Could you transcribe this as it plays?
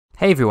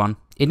Hey everyone,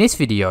 in this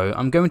video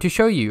I'm going to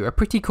show you a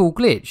pretty cool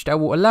glitch that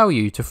will allow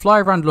you to fly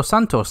around Los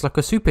Santos like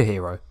a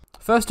superhero.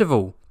 First of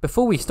all,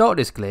 before we start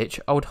this glitch,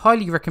 I would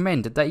highly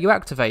recommend that you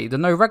activate the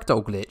no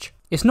ragdoll glitch.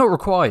 It's not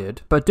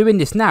required, but doing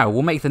this now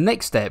will make the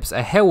next steps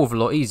a hell of a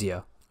lot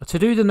easier. To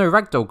do the no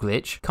ragdoll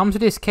glitch, come to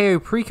this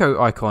Cargobob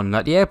icon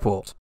at the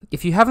airport.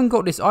 If you haven't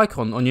got this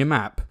icon on your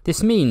map,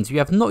 this means you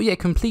have not yet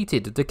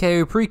completed the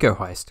Cargobob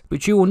heist,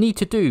 which you will need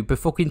to do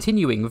before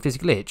continuing with this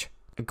glitch.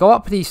 Go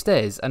up these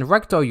stairs and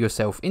ragdoll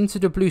yourself into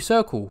the blue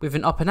circle with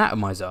an up and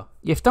atomizer.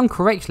 If done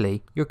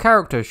correctly, your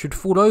character should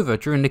fall over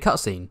during the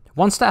cutscene.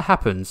 Once that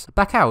happens,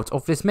 back out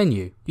of this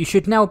menu. You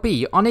should now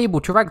be unable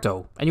to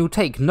ragdoll, and you'll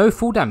take no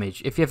fall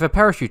damage if you have a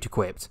parachute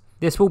equipped.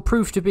 This will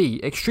prove to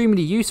be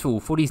extremely useful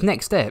for these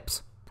next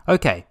steps.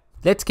 Okay,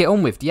 let's get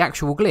on with the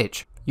actual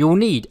glitch. You'll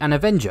need an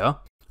Avenger,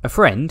 a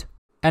friend,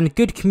 and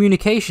good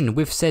communication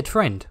with said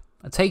friend.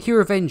 Take your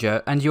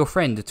Avenger and your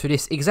friend to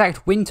this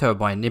exact wind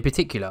turbine in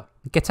particular.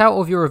 Get out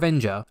of your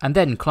Avenger and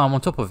then climb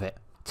on top of it.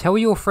 Tell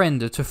your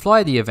friend to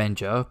fly the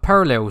Avenger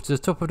parallel to the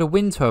top of the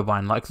wind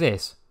turbine like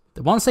this.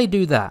 Once they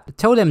do that,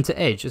 tell them to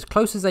edge as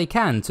close as they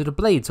can to the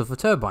blades of the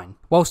turbine,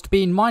 whilst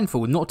being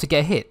mindful not to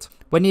get hit.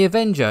 When the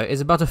Avenger is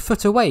about a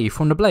foot away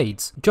from the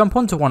blades, jump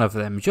onto one of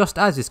them just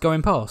as it's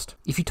going past.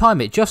 If you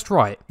time it just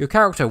right, your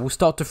character will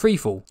start to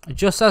freefall.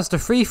 Just as the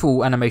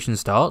freefall animation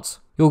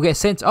starts, you'll get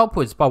sent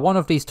upwards by one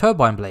of these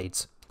turbine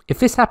blades. If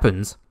this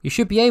happens, you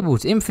should be able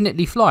to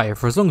infinitely fly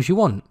for as long as you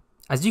want.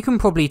 As you can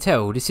probably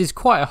tell, this is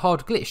quite a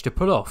hard glitch to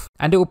pull off,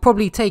 and it will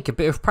probably take a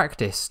bit of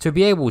practice to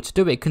be able to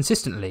do it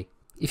consistently.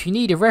 If you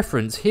need a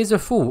reference, here's a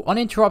full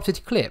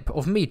uninterrupted clip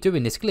of me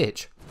doing this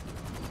glitch.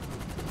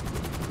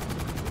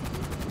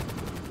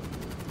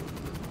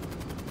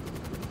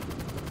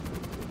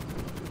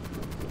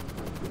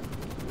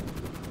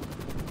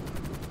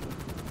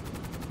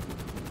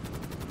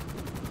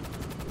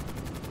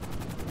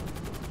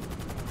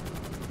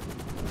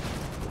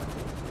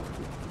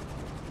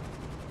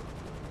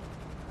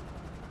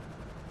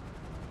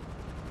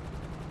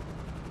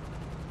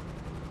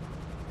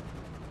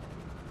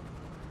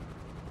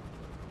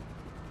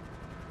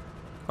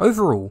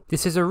 Overall,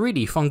 this is a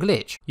really fun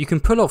glitch. You can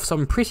pull off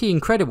some pretty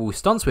incredible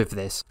stunts with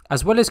this,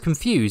 as well as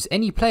confuse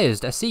any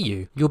players that see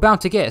you. You're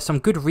bound to get some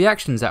good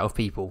reactions out of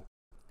people.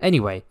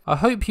 Anyway, I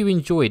hope you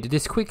enjoyed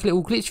this quick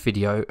little glitch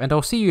video and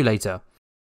I'll see you later.